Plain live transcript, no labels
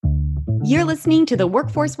You're listening to the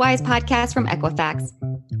Workforce Wise podcast from Equifax,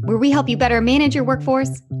 where we help you better manage your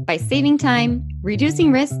workforce by saving time,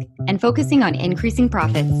 reducing risk, and focusing on increasing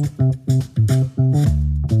profits.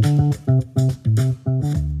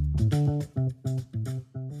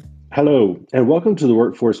 Hello, and welcome to the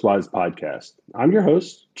Workforce Wise podcast. I'm your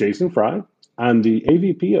host, Jason Fry. I'm the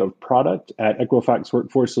AVP of Product at Equifax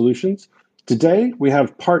Workforce Solutions. Today, we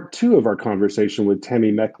have part two of our conversation with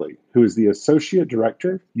Tammy Meckley, who is the Associate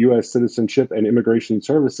Director, U.S. Citizenship and Immigration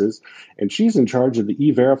Services, and she's in charge of the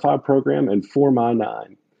E-Verify program and Form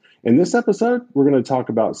I-9. In this episode, we're going to talk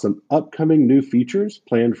about some upcoming new features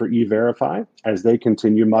planned for E-Verify as they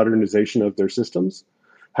continue modernization of their systems,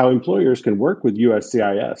 how employers can work with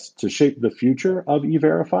USCIS to shape the future of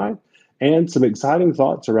E-Verify, and some exciting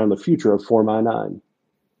thoughts around the future of Form I-9.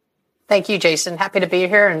 Thank you, Jason. Happy to be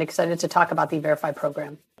here and excited to talk about the E-Verify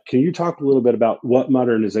program. Can you talk a little bit about what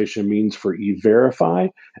modernization means for E-Verify,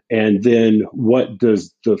 and then what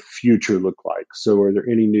does the future look like? So are there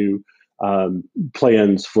any new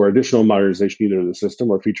plans for additional modernization, either of the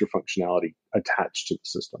system or feature functionality attached to the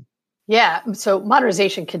system? Yeah, so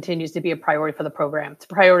modernization continues to be a priority for the program. It's a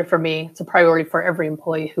priority for me. It's a priority for every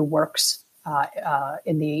employee who works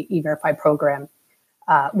in the E-Verify program.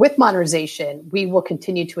 With modernization, we will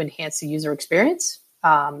continue to enhance the user experience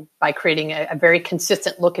by creating a very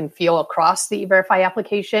consistent look and feel across the E-Verify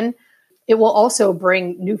application. It will also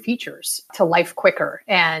bring new features to life quicker,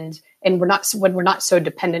 and we're not so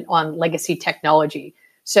dependent on legacy technology.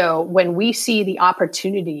 So when we see the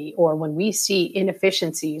opportunity, or when we see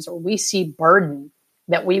inefficiencies, or we see burden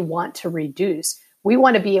that we want to reduce, we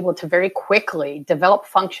want to be able to very quickly develop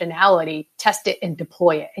functionality, test it, and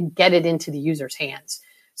deploy it, and get it into the user's hands.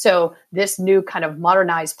 So this new kind of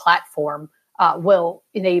modernized platform will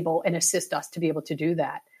enable and assist us to be able to do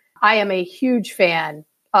that. I am a huge fan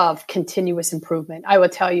of continuous improvement. I will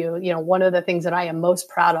tell you, one of the things that I am most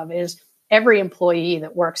proud of is every employee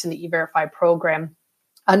that works in the E-Verify program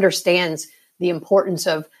understands the importance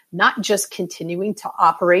of not just continuing to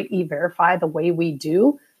operate E-Verify the way we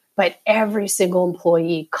do, but every single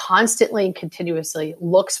employee constantly and continuously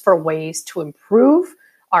looks for ways to improve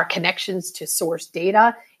our connections to source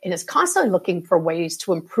data and is constantly looking for ways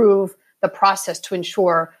to improve the process to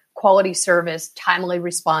ensure quality service, timely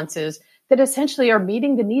responses that essentially are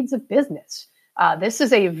meeting the needs of business. This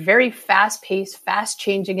is a very fast-paced,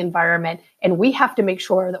 fast-changing environment, and we have to make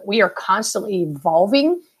sure that we are constantly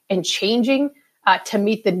evolving and changing to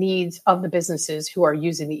meet the needs of the businesses who are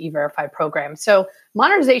using the E-Verify program. So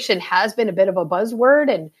modernization has been a bit of a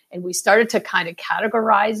buzzword, and we started to kind of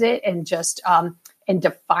categorize it and just and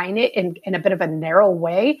define it in a bit of a narrow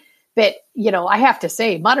way. But, I have to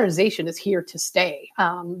say, modernization is here to stay.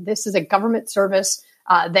 This is a government service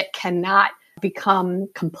that cannot become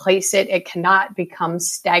complacent. It cannot become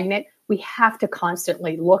stagnant. We have to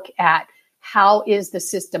constantly look at how is the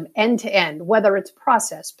system end to end, whether it's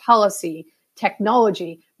process, policy,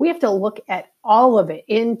 technology. We have to look at all of it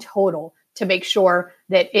in total to make sure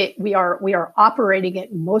that we are operating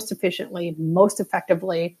it most efficiently, most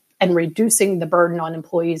effectively, and reducing the burden on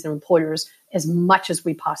employees and employers as much as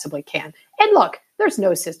we possibly can. And look, there's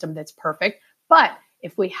no system that's perfect, but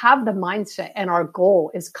if we have the mindset and our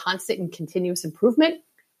goal is constant and continuous improvement,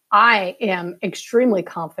 I am extremely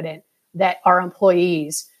confident that our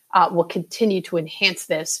employees will continue to enhance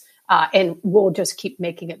this and we'll just keep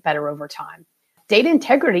making it better over time. Data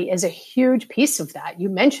integrity is a huge piece of that. You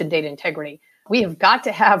mentioned data integrity. We have got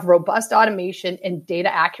to have robust automation and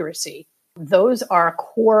data accuracy. Those are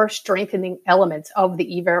core strengthening elements of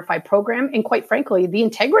the E-Verify program and, quite frankly, the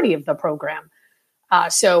integrity of the program.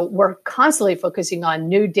 So we're constantly focusing on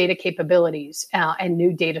new data capabilities and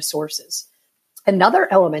new data sources. Another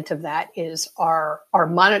element of that is our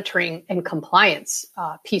monitoring and compliance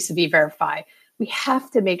piece of E-Verify. We have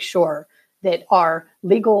to make sure that our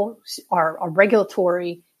legal, our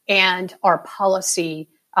regulatory, and our policy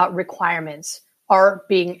requirements are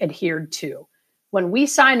being adhered to. When we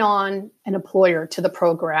sign on an employer to the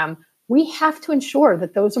program, we have to ensure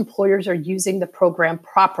that those employers are using the program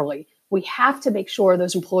properly. We have to make sure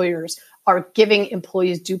those employers are giving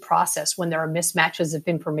employees due process when there are mismatches of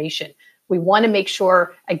information. We want to make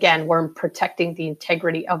sure, again, we're protecting the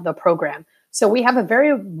integrity of the program. So we have a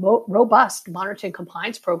very robust monitoring and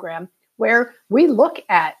compliance program where we look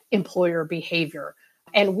at employer behavior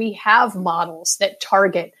and we have models that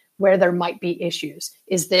target where there might be issues.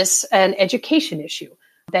 Is this an education issue?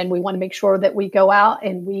 Then we want to make sure that we go out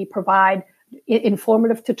and we provide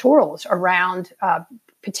informative tutorials around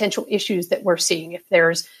potential issues that we're seeing. If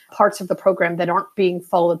there's parts of the program that aren't being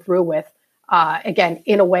followed through with, again,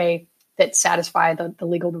 in a way that satisfy the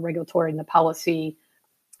legal, the regulatory, and the policy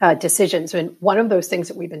decisions. And one of those things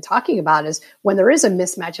that we've been talking about is when there is a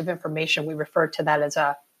mismatch of information, we refer to that as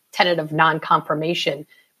a tentative non-confirmation.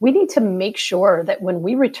 We need to make sure that when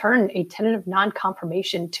we return a tentative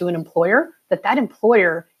non-confirmation to an employer, that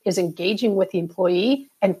employer is engaging with the employee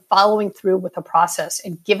and following through with the process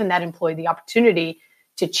and giving that employee the opportunity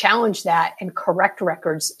to challenge that and correct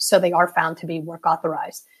records so they are found to be work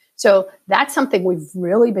authorized. So that's something we've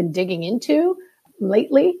really been digging into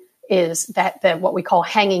lately, is that what we call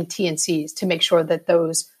hanging T&Cs, to make sure that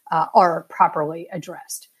those are properly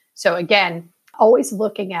addressed. So again, always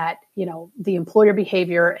looking at, the employer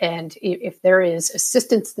behavior, and if there is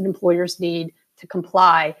assistance that employers need to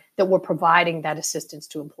comply, that we're providing that assistance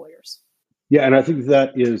to employers. Yeah, and I think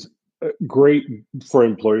that is great for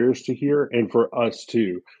employers to hear and for us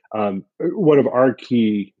too. One of our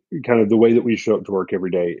key, kind of the way that we show up to work every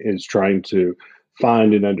day, is trying to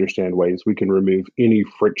find and understand ways we can remove any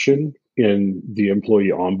friction in the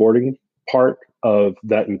employee onboarding part of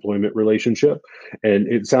that employment relationship.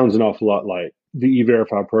 And it sounds an awful lot like the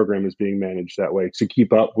E-Verify program is being managed that way, to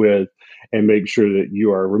keep up with and make sure that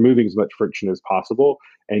you are removing as much friction as possible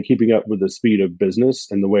and keeping up with the speed of business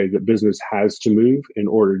and the way that business has to move in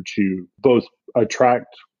order to both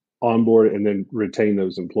attract, onboard, and then retain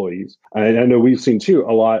those employees. And I know we've seen too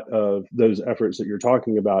a lot of those efforts that you're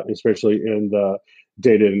talking about, especially in the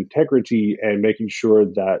data integrity and making sure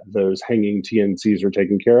that those hanging T&Cs are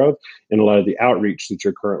taken care of, and a lot of the outreach that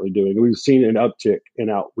you're currently doing. We've seen an uptick in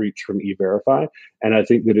outreach from E-Verify, and I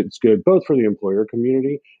think that it's good both for the employer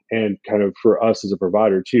community and kind of for us as a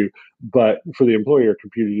provider too, but for the employer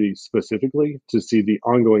community specifically, to see the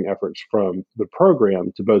ongoing efforts from the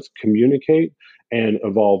program to both communicate and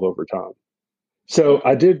evolve over time. So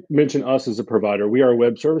I did mention us as a provider. We are a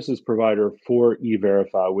web services provider for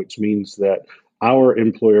E-Verify, which means that our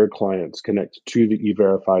employer clients connect to the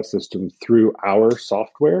E-Verify system through our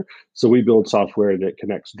software. So we build software that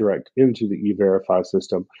connects direct into the E-Verify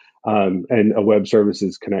system, and a web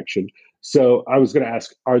services connection. So I was going to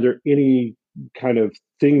ask, are there any kind of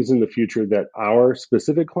things in the future that our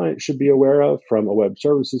specific clients should be aware of from a web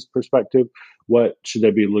services perspective? What should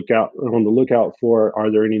they be on the lookout for?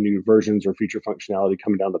 Are there any new versions or feature functionality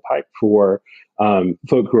coming down the pipe for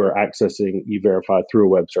folk who are accessing E-Verify through a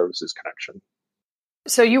web services connection?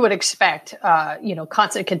 So you would expect,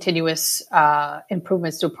 constant continuous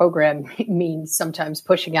improvements to a program means sometimes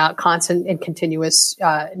pushing out constant and continuous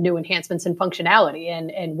new enhancements in functionality.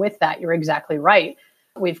 And with that, you're exactly right.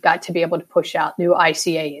 We've got to be able to push out new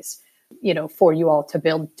ICAs, for you all to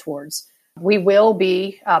build towards. We will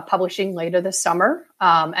be publishing later this summer.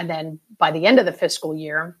 And then by the end of the fiscal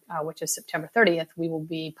year, which is September 30th, we will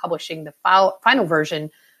be publishing the final version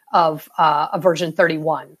of a version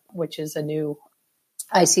 31, which is a new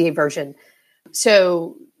ICA version.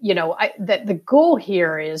 So, the goal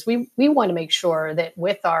here is we want to make sure that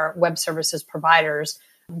with our web services providers,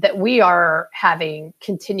 that we are having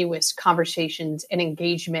continuous conversations and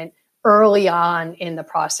engagement early on in the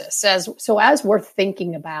process. As we're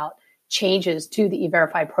thinking about changes to the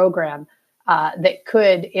E-Verify program that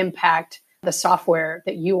could impact the software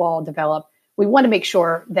that you all develop, we want to make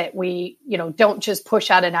sure that we, don't just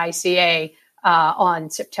push out an ICA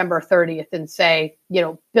on September 30th and say,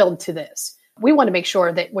 build to this. We want to make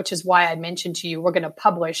sure that, which is why I mentioned to you, we're going to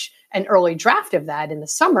publish an early draft of that in the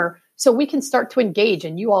summer so we can start to engage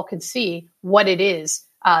and you all can see what it is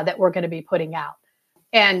that we're going to be putting out.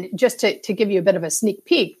 And just to give you a bit of a sneak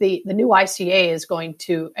peek, the new ICA is going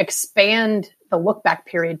to expand the look back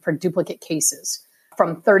period for duplicate cases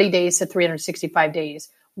from 30 days to 365 days.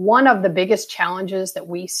 One of the biggest challenges that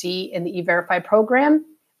we see in the E-Verify program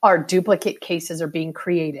are duplicate cases are being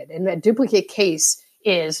created. And a duplicate case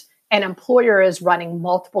is an employer is running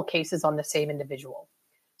multiple cases on the same individual.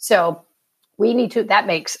 So that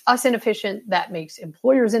makes us inefficient. That makes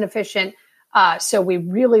employers inefficient. So we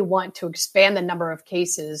really want to expand the number of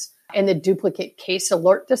cases in the duplicate case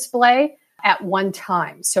alert display at one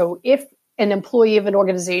time. So if an employee of an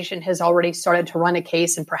organization has already started to run a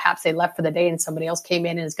case and perhaps they left for the day and somebody else came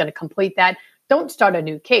in and is going to complete that, don't start a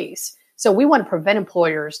new case. So we want to prevent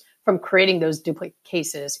employers from creating those duplicate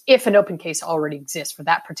cases if an open case already exists for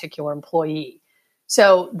that particular employee.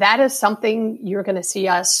 So that is something you're going to see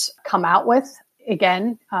us come out with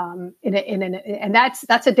again, and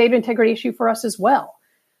that's a data integrity issue for us as well.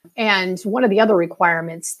 And one of the other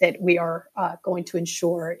requirements that we are going to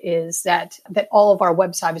ensure is that all of our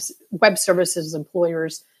web services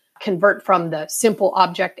employers convert from the simple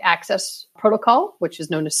object access protocol, which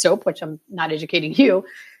is known as SOAP, which I'm not educating you,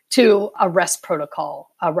 to a REST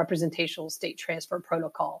protocol, a representational state transfer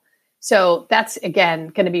protocol. So that's, again,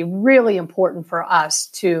 going to be really important for us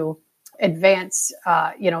to advance,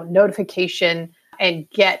 notification and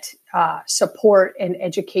get support and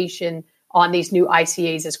education on these new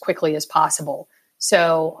ICAs as quickly as possible.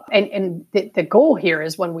 So, and the goal here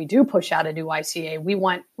is when we do push out a new ICA, we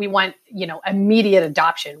want, immediate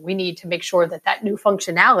adoption. We need to make sure that new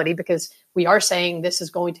functionality, because we are saying this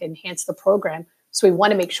is going to enhance the program. So we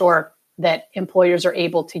want to make sure that employers are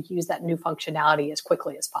able to use that new functionality as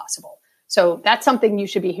quickly as possible. So that's something you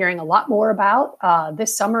should be hearing a lot more about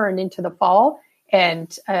this summer and into the fall.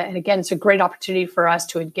 And again, it's a great opportunity for us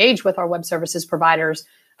to engage with our web services providers,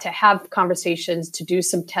 to have conversations, to do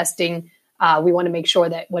some testing. We want to make sure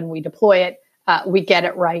that when we deploy it, we get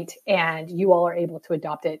it right, and you all are able to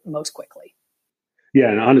adopt it most quickly. Yeah,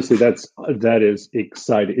 and honestly, that is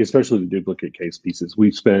exciting, especially the duplicate case pieces.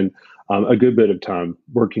 We spend a good bit of time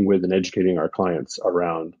working with and educating our clients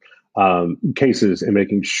around cases and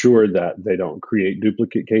making sure that they don't create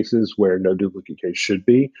duplicate cases where no duplicate case should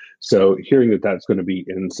be. So hearing that that's going to be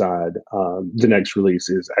inside the next release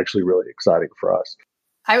is actually really exciting for us.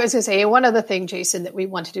 I was going to say, one other thing, Jason, that we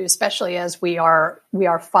want to do, especially as we are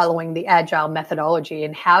following the agile methodology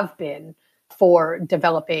and have been for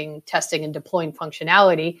developing, testing, and deploying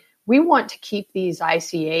functionality, we want to keep these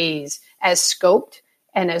ICAs as scoped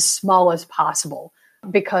and as small as possible,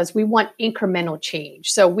 because we want incremental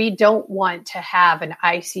change. So we don't want to have an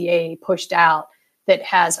ICA pushed out that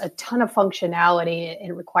has a ton of functionality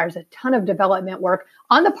and requires a ton of development work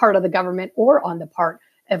on the part of the government or on the part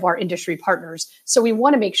of our industry partners. So we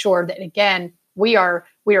want to make sure that, again, we are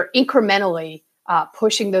incrementally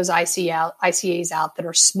pushing those ICAs out that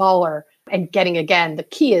are smaller and getting, again, the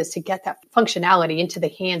key is to get that functionality into the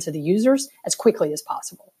hands of the users as quickly as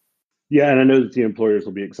possible. Yeah, and I know that the employers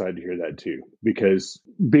will be excited to hear that too, because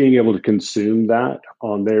being able to consume that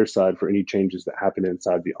on their side for any changes that happen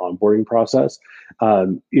inside the onboarding process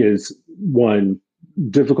is, one,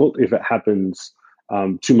 difficult if it happens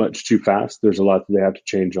too much, too fast. There's a lot that they have to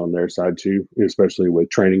change on their side too, especially with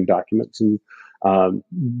training documents and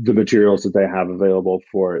the materials that they have available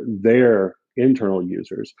for their internal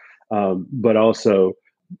users, but also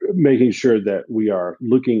making sure that we are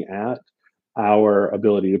looking at our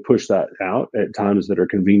ability to push that out at times that are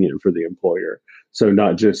convenient for the employer. So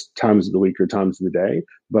not just times of the week or times of the day,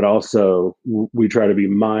 but also we try to be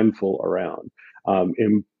mindful around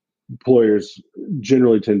employers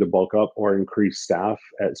generally tend to bulk up or increase staff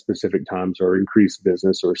at specific times, or increase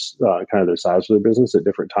business or kind of their size of their business at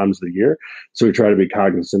different times of the year. So we try to be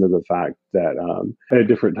cognizant of the fact that at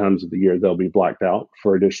different times of the year, they'll be blacked out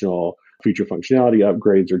for additional feature functionality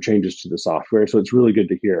upgrades or changes to the software. So it's really good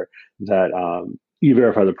to hear that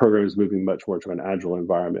E-Verify, the program, is moving much more to an agile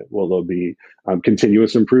environment. Well, there'll be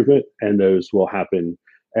continuous improvement, and those will happen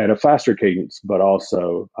at a faster cadence, but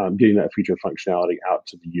also getting that feature functionality out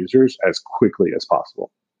to the users as quickly as possible.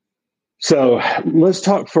 So let's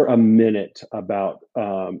talk for a minute about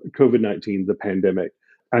COVID-19, the pandemic.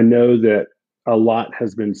 I know that a lot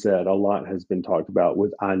has been said, a lot has been talked about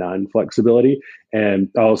with I-9 flexibility. And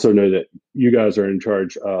I also know that you guys are in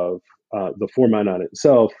charge of the Form I-9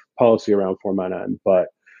 itself, policy around Form I-9, but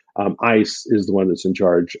ICE is the one that's in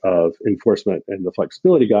charge of enforcement and the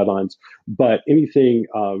flexibility guidelines. But anything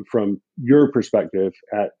from your perspective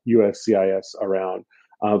at USCIS around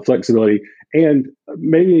flexibility, and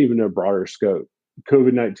maybe even a broader scope,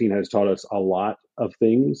 COVID-19 has taught us a lot of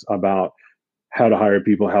things about how to hire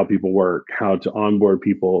people, how people work, how to onboard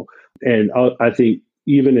people. And I think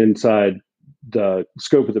even inside the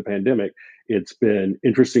scope of the pandemic, it's been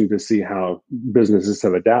interesting to see how businesses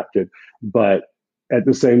have adapted. But at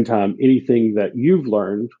the same time, anything that you've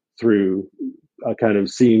learned through kind of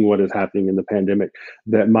seeing what is happening in the pandemic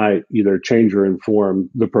that might either change or inform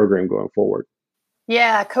the program going forward?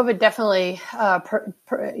 Yeah, COVID definitely,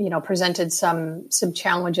 presented some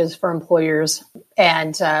challenges for employers,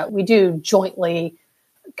 and we do jointly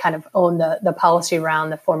kind of own the policy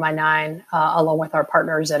around the Form I-9 along with our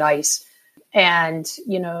partners at ICE. And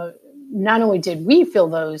not only did we feel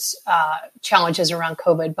those challenges around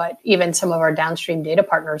COVID, but even some of our downstream data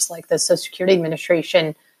partners like the Social Security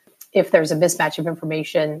Administration, if there's a mismatch of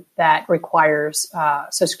information that requires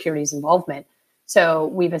Social Security's involvement. So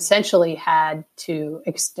we've essentially had to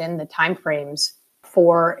extend the timeframes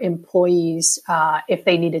for employees if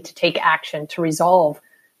they needed to take action to resolve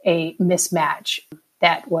a mismatch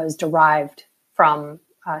that was derived from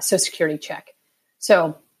a Social Security check.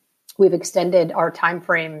 So we've extended our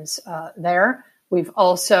timeframes there. We've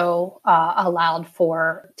also allowed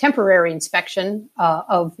for temporary inspection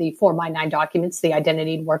of the Form I-9 documents, the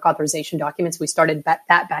identity and work authorization documents. We started that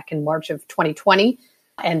back in March of 2020.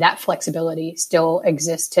 And that flexibility still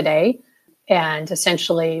exists today. And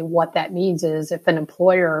essentially what that means is if an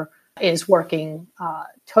employer is working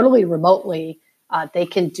totally remotely, they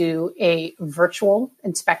can do a virtual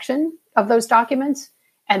inspection of those documents.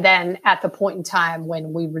 And then at the point in time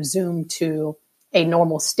when we resume to a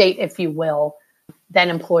normal state, if you will, then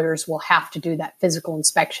employers will have to do that physical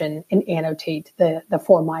inspection and annotate the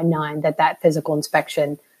Form I-9 that physical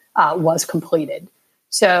inspection was completed.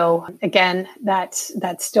 So again, that's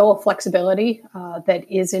still a flexibility that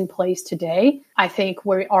is in place today. I think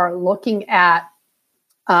we are looking at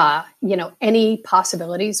any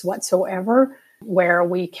possibilities whatsoever where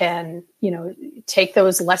we can, take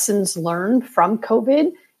those lessons learned from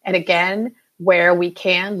COVID, and again, where we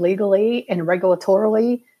can legally and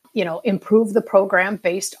regulatorily, improve the program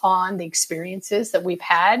based on the experiences that we've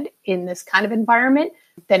had in this kind of environment,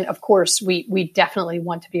 then of course we definitely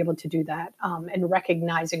want to be able to do that. And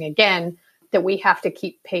recognizing again that we have to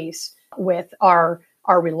keep pace with our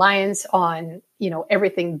reliance on,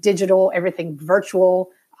 everything digital, everything virtual,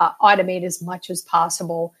 automate as much as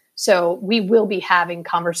possible. So we will be having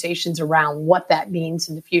conversations around what that means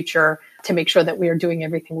in the future to make sure that we are doing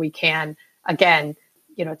everything we can, again,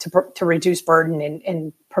 to reduce burden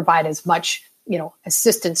and provide as much,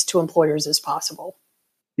 assistance to employers as possible.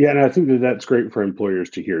 Yeah, and I think that's great for employers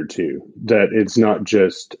to hear too, that it's not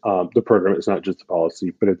just the program, it's not just the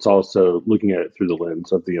policy, but it's also looking at it through the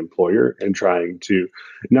lens of the employer and trying to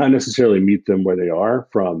not necessarily meet them where they are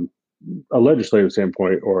from a legislative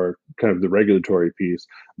standpoint or kind of the regulatory piece,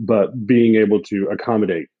 but being able to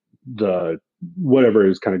accommodate the whatever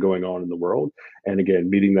is kind of going on in the world. And again,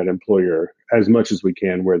 meeting that employer as much as we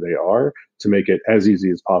can where they are to make it as easy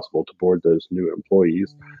as possible to board those new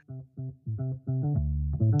employees.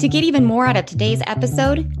 To get even more out of today's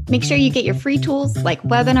episode, make sure you get your free tools like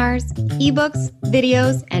webinars, ebooks,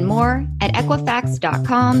 videos, and more at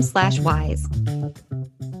equifax.com/wise.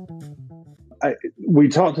 We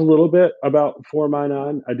talked a little bit about Form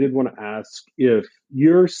I-9. I did want to ask if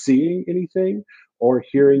you're seeing anything or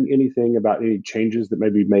hearing anything about any changes that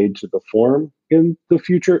may be made to the form in the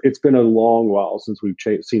future. It's been a long while since we've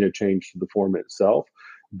seen a change to the form itself,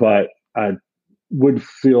 but I would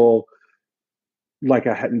feel like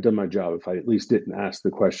I hadn't done my job if I at least didn't ask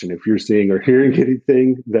the question if you're seeing or hearing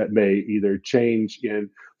anything that may either change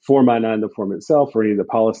in Form I-9, the form itself, or any of the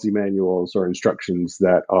policy manuals or instructions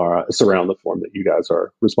that are surround the form that you guys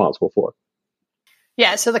are responsible for.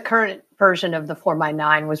 Yeah, so the current version of the Form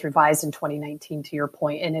I-9 was revised in 2019, to your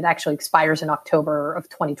point, and it actually expires in October of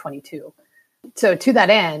 2022. So to that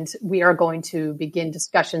end, we are going to begin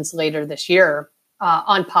discussions later this year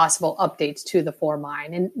on possible updates to the Form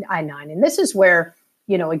I-9. And this is where,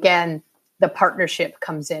 again, the partnership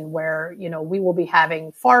comes in, where, we will be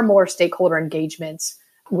having far more stakeholder engagements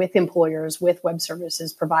with employers, with web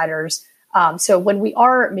services providers. So when we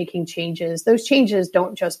are making changes, those changes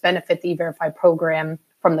don't just benefit the E-Verify program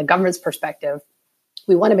from the government's perspective.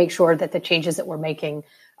 We want to make sure that the changes that we're making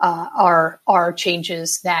are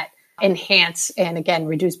changes that enhance and, again,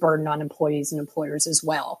 reduce burden on employees and employers as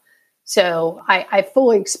well. So I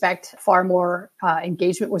fully expect far more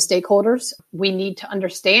engagement with stakeholders. We need to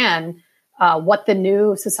understand what the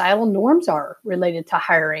new societal norms are related to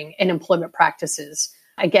hiring and employment practices,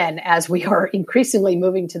 again, as we are increasingly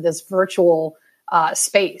moving to this virtual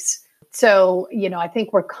space. So, I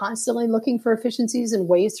think we're constantly looking for efficiencies and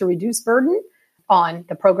ways to reduce burden on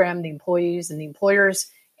the program, the employees, and the employers.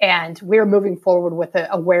 And we're moving forward with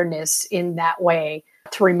the awareness in that way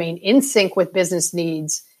to remain in sync with business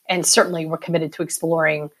needs. And certainly we're committed to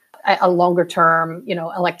exploring a longer term,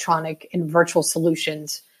 electronic and virtual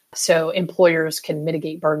solutions so employers can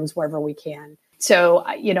mitigate burdens wherever we can. So,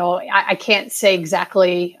 I can't say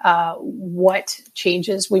exactly what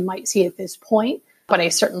changes we might see at this point, but I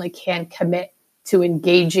certainly can commit to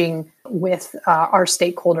engaging with our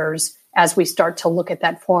stakeholders as we start to look at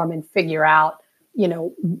that form and figure out,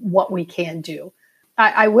 what we can do.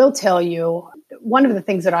 I will tell you, one of the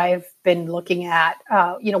things that I've been looking at,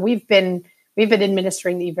 we've been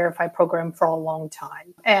administering the E-Verify program for a long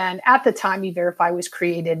time. And at the time E-Verify was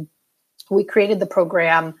created, we created the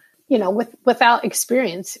program, without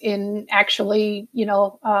experience in actually,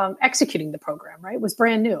 executing the program, right? It was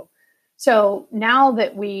brand new. So now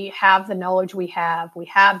that we have the knowledge we have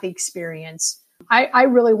the experience, I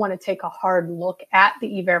really want to take a hard look at the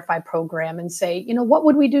E-Verify program and say, what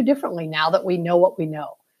would we do differently now that we know what we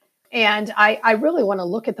know? And I really want to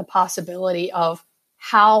look at the possibility of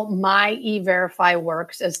how my E-Verify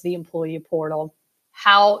works as the employee portal,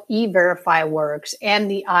 how E-Verify works and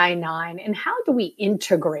the I-9, and how do we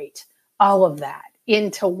integrate all of that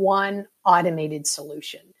into one automated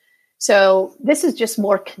solution? So this is just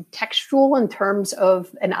more contextual in terms of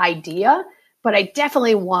an idea, but I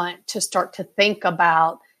definitely want to start to think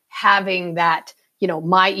about having that,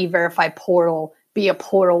 My E-Verify portal be a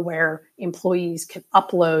portal where employees can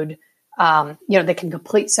upload, they can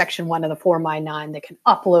complete Section 1 of the Form I-9, they can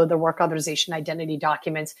upload their work authorization identity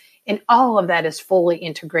documents, and all of that is fully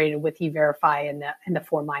integrated with E-Verify in the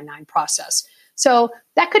Form I-9 process. So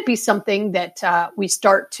that could be something that we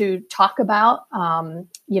start to talk about.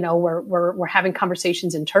 We're having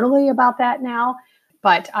conversations internally about that now,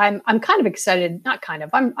 but I'm kind of excited, not kind of,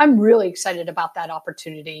 I'm really excited about that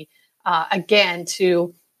opportunity. Again,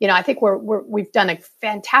 I think we've done a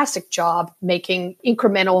fantastic job making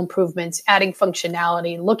incremental improvements, adding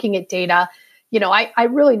functionality, looking at data. I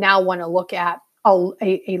really now want to look at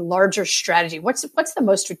a larger strategy. What's the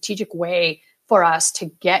most strategic way for us to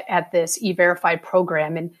get at this E-Verify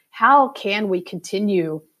program, and how can we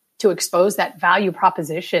continue to expose that value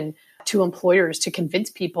proposition to employers to convince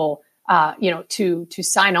people, to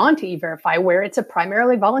sign on to E-Verify, where it's a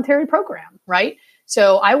primarily voluntary program, right?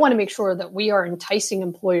 So I want to make sure that we are enticing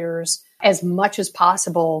employers as much as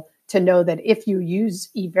possible to know that if you use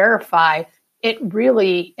E-Verify, it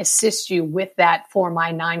really assists you with that Form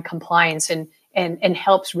I-9 compliance and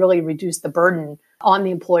helps really reduce the burden on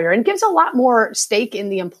the employer and gives a lot more stake in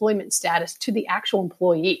the employment status to the actual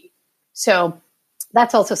employee. So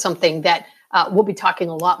that's also something that we'll be talking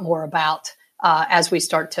a lot more about as we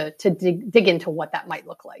start to dig into what that might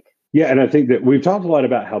look like. Yeah, and I think that we've talked a lot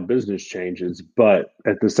about how business changes, but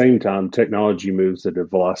at the same time, technology moves at a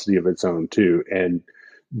velocity of its own too. And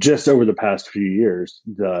just over the past few years,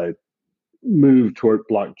 the move toward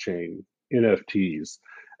blockchain, NFTs,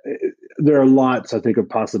 there are lots, I think, of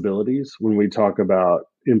possibilities when we talk about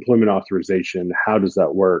employment authorization. How does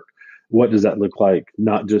that work? What does that look like,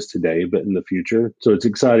 not just today, but in the future? So it's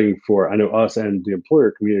exciting for, I know, us and the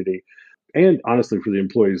employer community, and honestly for the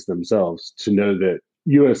employees themselves, to know that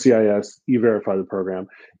USCIS E-Verify, the program,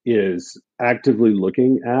 is actively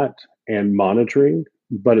looking at and monitoring,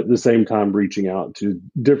 but at the same time reaching out to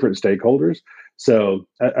different stakeholders. So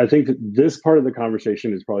I think that this part of the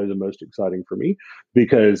conversation is probably the most exciting for me,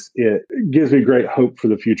 because it gives me great hope for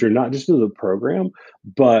the future, not just of the program,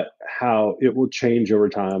 but how it will change over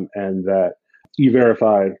time, and that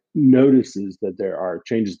E-Verify notices that there are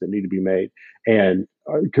changes that need to be made and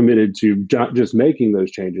are committed to not just making those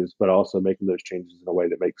changes, but also making those changes in a way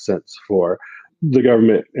that makes sense for the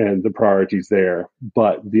government and the priorities there,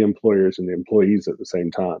 but the employers and the employees at the same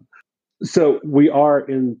time. So we are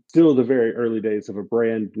in still the very early days of a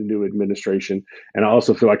brand new administration. And I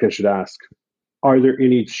also feel like I should ask, are there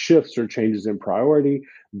any shifts or changes in priority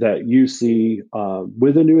that you see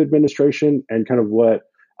with a new administration, and kind of what,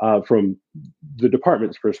 from the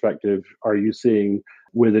department's perspective, are you seeing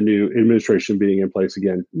with a new administration being in place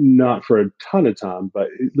again, not for a ton of time, but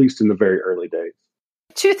at least in the very early days?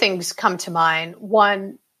 Two things come to mind.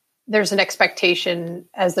 One, there's an expectation,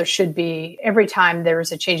 as there should be, every time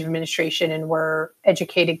there's a change of administration and we're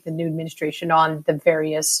educating the new administration on the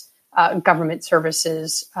various government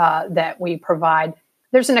services that we provide,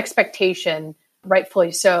 there's an expectation,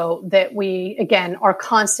 rightfully so, that we, again, are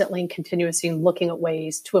constantly and continuously looking at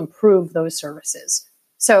ways to improve those services.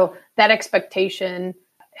 So that expectation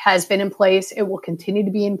has been in place. It will continue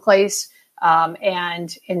to be in place.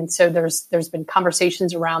 And so there's been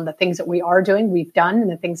conversations around the things that we are doing, we've done,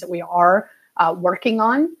 and the things that we are working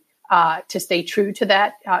on to stay true to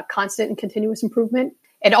that constant and continuous improvement.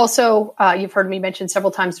 And also, you've heard me mention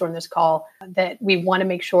several times during this call that we want to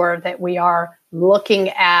make sure that we are looking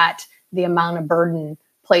at the amount of burden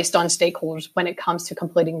placed on stakeholders when it comes to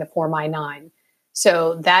completing the Form I-9.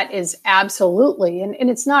 So that is absolutely, and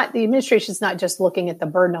it's not, the administration is not just looking at the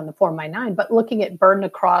burden on the Form I-9, but looking at burden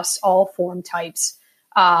across all form types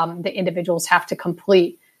that individuals have to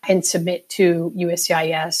complete and submit to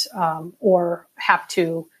USCIS or have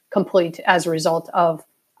to complete as a result of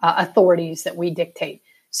authorities that we dictate.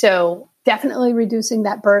 So definitely reducing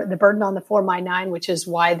that the burden on the Form I-9, which is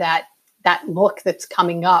why that look that's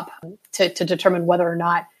coming up to determine whether or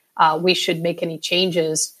not we should make any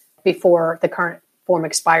changes before the current form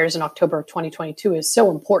expires in October of 2022 is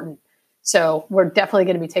so important. So we're definitely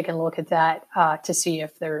going to be taking a look at that to see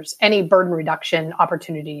if there's any burden reduction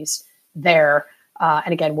opportunities there.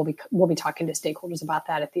 And again, we'll be talking to stakeholders about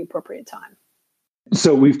that at the appropriate time.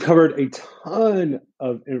 So we've covered a ton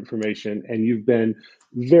of information, and you've been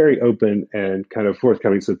very open and kind of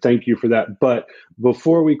forthcoming. So thank you for that. But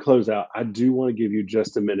before we close out, I do want to give you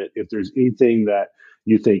just a minute. If there's anything that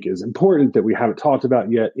you think is important that we haven't talked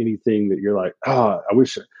about yet, anything that you're like, I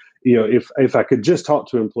wish, if I could just talk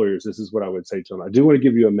to employers, this is what I would say to them. I do want to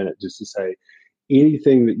give you a minute just to say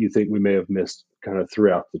anything that you think we may have missed kind of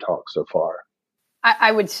throughout the talk so far.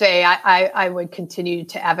 I would say I would continue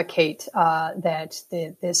to advocate that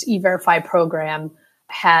this E-Verify program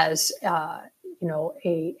has an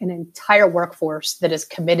entire workforce that is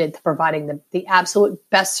committed to providing the absolute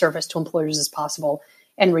best service to employers as possible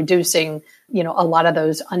and reducing a lot of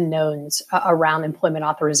those unknowns around employment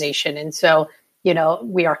authorization. And so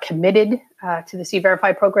we are committed to this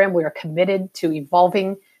E-Verify program. We are committed to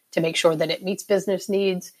evolving to make sure that it meets business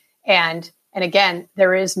needs. And again,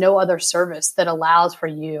 there is no other service that allows for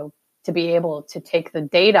you to be able to take the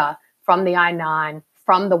data from the I-9,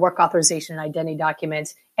 from the work authorization and identity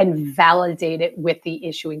documents, and validate it with the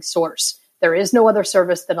issuing source. There is no other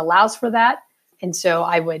service that allows for that. And so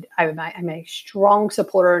I'm a strong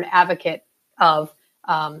supporter and advocate of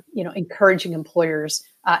encouraging employers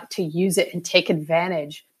to use it and take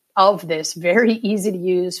advantage of this very easy to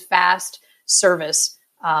use, fast service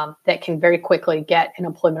that can very quickly get an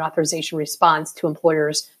employment authorization response to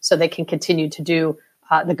employers so they can continue to do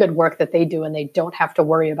the good work that they do, and they don't have to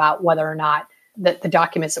worry about whether or not the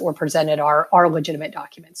documents that were presented are legitimate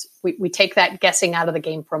documents. We take that guessing out of the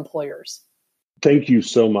game for employers. Thank you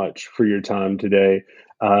so much for your time today.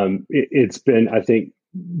 It's been, I think,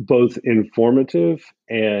 both informative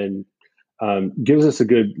and gives us a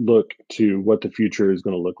good look to what the future is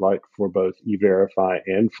going to look like for both E-Verify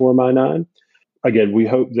and Form I-9. Again, we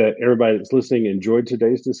hope that everybody that's listening enjoyed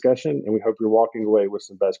today's discussion, and we hope you're walking away with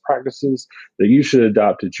some best practices that you should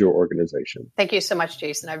adopt at your organization. Thank you so much,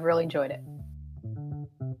 Jason. I've really enjoyed it.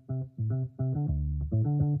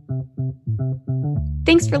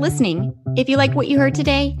 Thanks for listening. If you like what you heard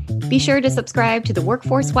today, be sure to subscribe to the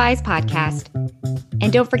Workforce Wise podcast.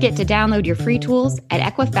 And don't forget to download your free tools at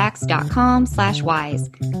equifax.com/wise.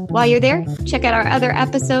 While you're there, check out our other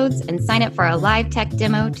episodes and sign up for our live tech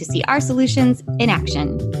demo to see our solutions in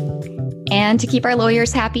action. And to keep our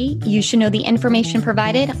lawyers happy, you should know the information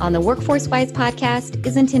provided on the Workforce Wise podcast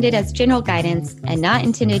is intended as general guidance and not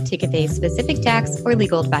intended to convey specific tax or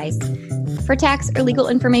legal advice. For tax or legal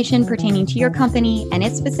information pertaining to your company and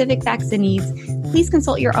its specific facts and needs, please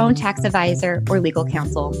consult your own tax advisor or legal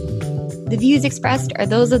counsel. The views expressed are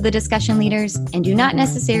those of the discussion leaders and do not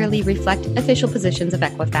necessarily reflect official positions of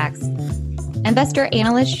Equifax. Investor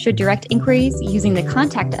analysts should direct inquiries using the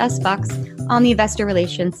Contact Us box on the Investor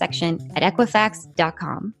Relations section at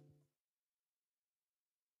Equifax.com.